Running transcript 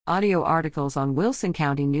Audio articles on Wilson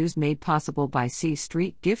County News made possible by C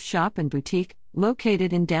Street Gift Shop and Boutique,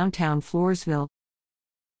 located in downtown Floresville.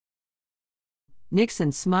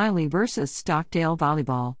 Nixon Smiley vs. Stockdale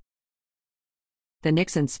Volleyball. The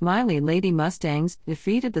Nixon Smiley Lady Mustangs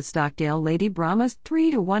defeated the Stockdale Lady Brahmas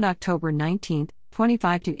 3-1 October 19,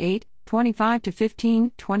 25-8,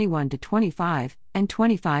 25-15, 21-25, and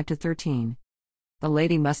 25-13. The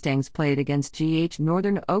Lady Mustangs played against GH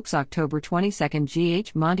Northern Oaks October 22,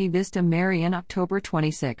 GH Monte Vista Marion October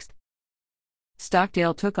 26.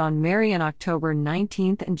 Stockdale took on Marion October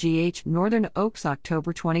 19 and GH Northern Oaks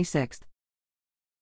October 26.